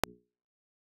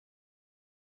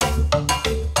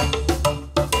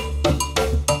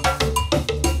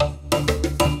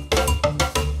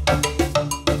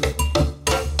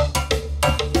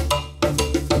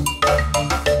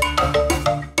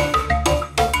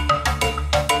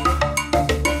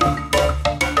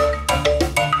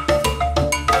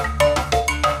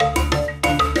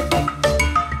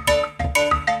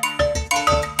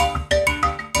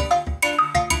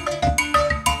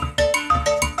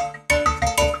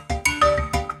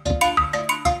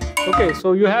Okay,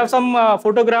 so you have some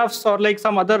photographs or like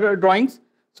some other drawings.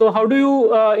 So how do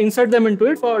you insert them into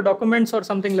it for documents or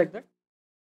something like that?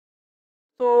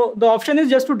 So the option is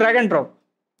just to drag and drop.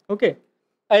 Okay,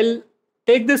 I'll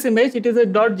take this image. It is a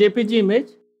 .jpg image,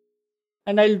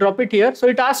 and I'll drop it here. So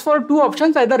it asks for two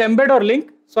options, either embed or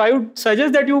link. So I would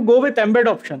suggest that you go with embed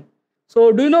option.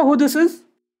 So do you know who this is?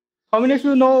 How many of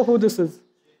you know who this is?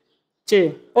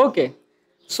 Che. Okay.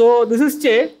 So this is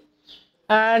Che,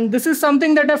 and this is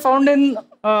something that I found in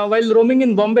while roaming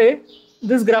in Bombay.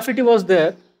 This graffiti was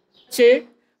there. Che,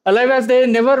 alive as they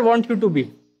never want you to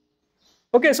be.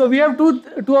 Okay, so we have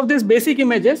two of these basic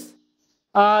images.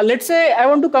 Let's say I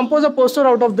want to compose a poster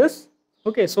out of this.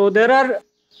 Okay, so there are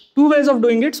two ways of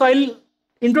doing it. So I'll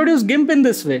introduce GIMP in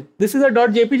this way. This is a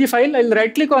 .jpg file. I'll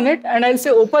right click on it and I'll say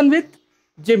open with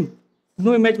GIMP,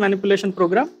 GNU Image Manipulation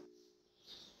Program.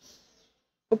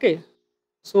 Okay,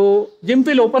 so GIMP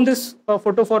will open this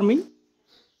photo for me.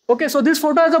 Okay, so this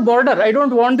photo has a border. I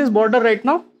don't want this border right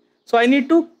now. So I need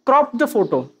to crop the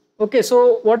photo. Okay,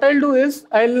 so what I'll do is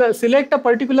I'll select a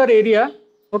particular area.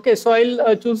 Okay, so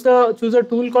I'll choose a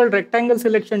tool called rectangle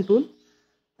selection tool,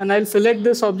 and I'll select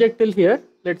this object till here.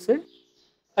 Let's say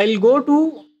I'll go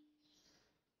to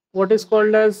what is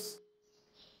called as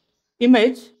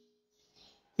image.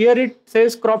 Here it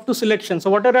says crop to selection. So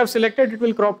whatever I've selected, it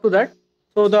will crop to that.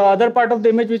 So the other part of the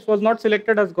image which was not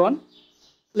selected has gone.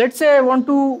 Let's say I want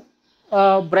to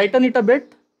brighten it a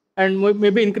bit and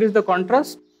maybe increase the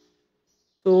contrast.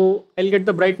 So I'll get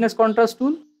the brightness contrast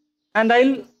tool and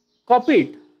I'll copy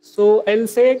it. So I'll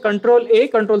say Control A,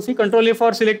 Control C, Control A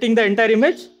for selecting the entire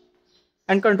image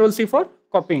and Control C for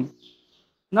copying.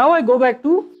 Now I go back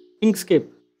to Inkscape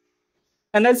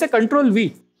and I'll say Control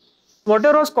V.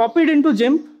 Whatever was copied into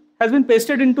GIMP has been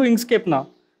pasted into Inkscape now.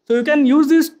 So you can use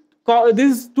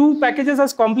these two packages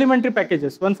as complementary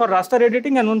packages, one for raster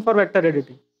editing and one for vector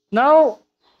editing. Now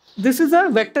this is a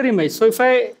vector image. So if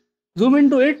I zoom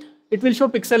into it, it will show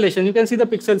pixelation. You can see the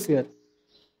pixels here.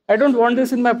 I don't want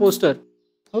this in my poster.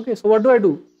 Okay, so what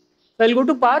do? So I'll go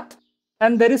to path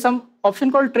and there is some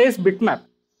option called trace bitmap.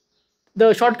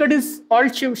 The shortcut is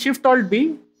Shift Alt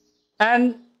B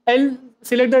and I'll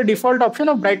select the default option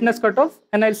of brightness cutoff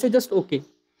and I'll say just OK.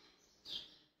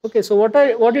 Okay, so what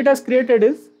it has created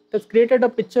is it has created a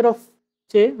picture of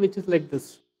Che which is like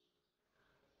this.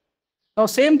 Now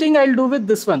same thing I'll do with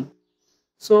this one.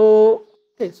 So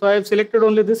okay, so I have selected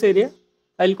only this area.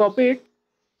 I'll copy it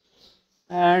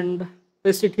and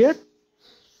paste it here.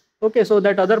 Okay, so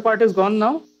that other part is gone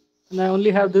now and I only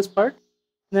have this part.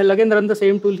 And I'll again run the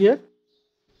same tool here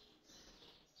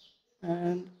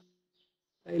and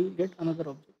I'll get another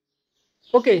object.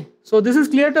 Okay, so this is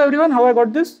clear to everyone how I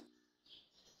got this.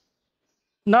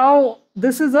 Now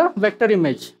this is a vector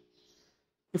image.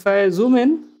 If I zoom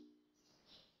in,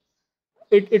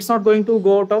 it's not going to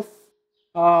go out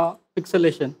of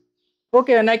pixelation.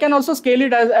 Okay, and I can also scale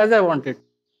it as I want it.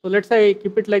 So let's say I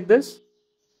keep it like this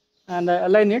and I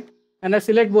align it and I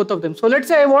select both of them. So let's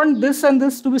say I want this and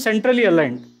this to be centrally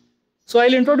aligned. So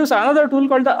I'll introduce another tool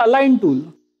called the align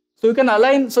tool. So you can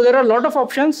align, so there are a lot of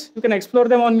options. You can explore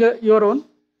them on your own.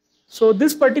 So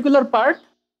this particular part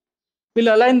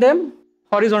will align them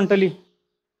horizontally.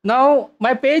 Now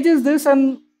my page is this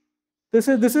and this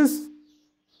is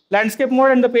landscape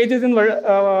mode and the page is in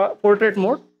portrait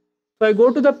mode. So I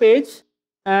go to the page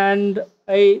and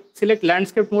I select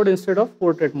landscape mode instead of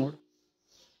portrait mode.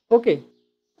 Okay,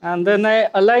 and then I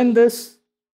align this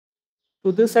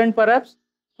to this end perhaps.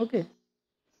 Okay,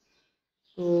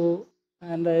 so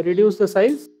and I reduce the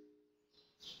size.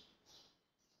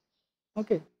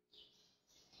 Okay,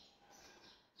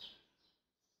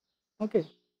 okay,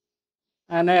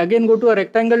 and I again go to a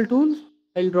rectangle tool.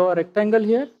 I'll draw a rectangle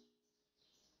here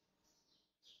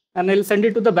and I'll send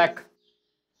it to the back.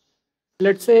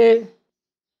 Let's say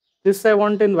this I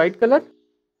want in white color.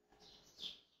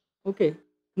 Okay,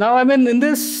 now I mean in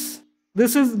this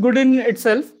is good in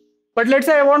itself, but let's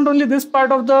say I want only this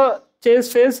part of the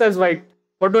Che's face as white.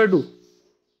 What do?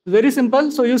 Very simple.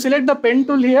 So you select the pen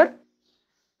tool here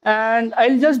and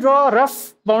I'll just draw a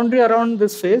rough boundary around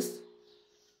this face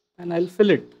and I'll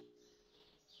fill it.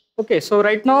 Okay, so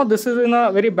right now this is in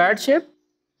a very bad shape.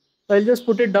 So I'll just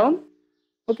put it down.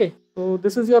 Okay, so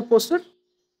this is your poster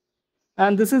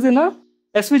and this is in a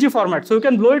SVG format. So you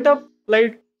can blow it up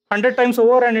like 100 times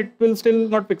over and it will still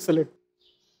not pixelate.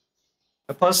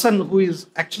 A person who is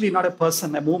actually not a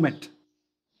person, a movement.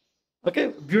 Okay,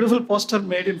 beautiful poster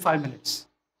made in 5 minutes.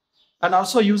 And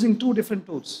also using 2 different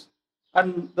tools.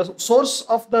 And the source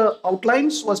of the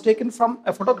outlines was taken from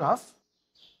a photograph.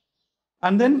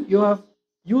 And then you have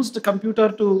used the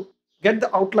computer to get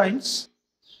the outlines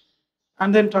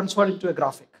and then transfer it into a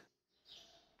graphic.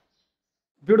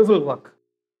 Beautiful work.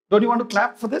 Don't you want to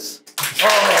clap for this?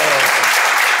 Oh.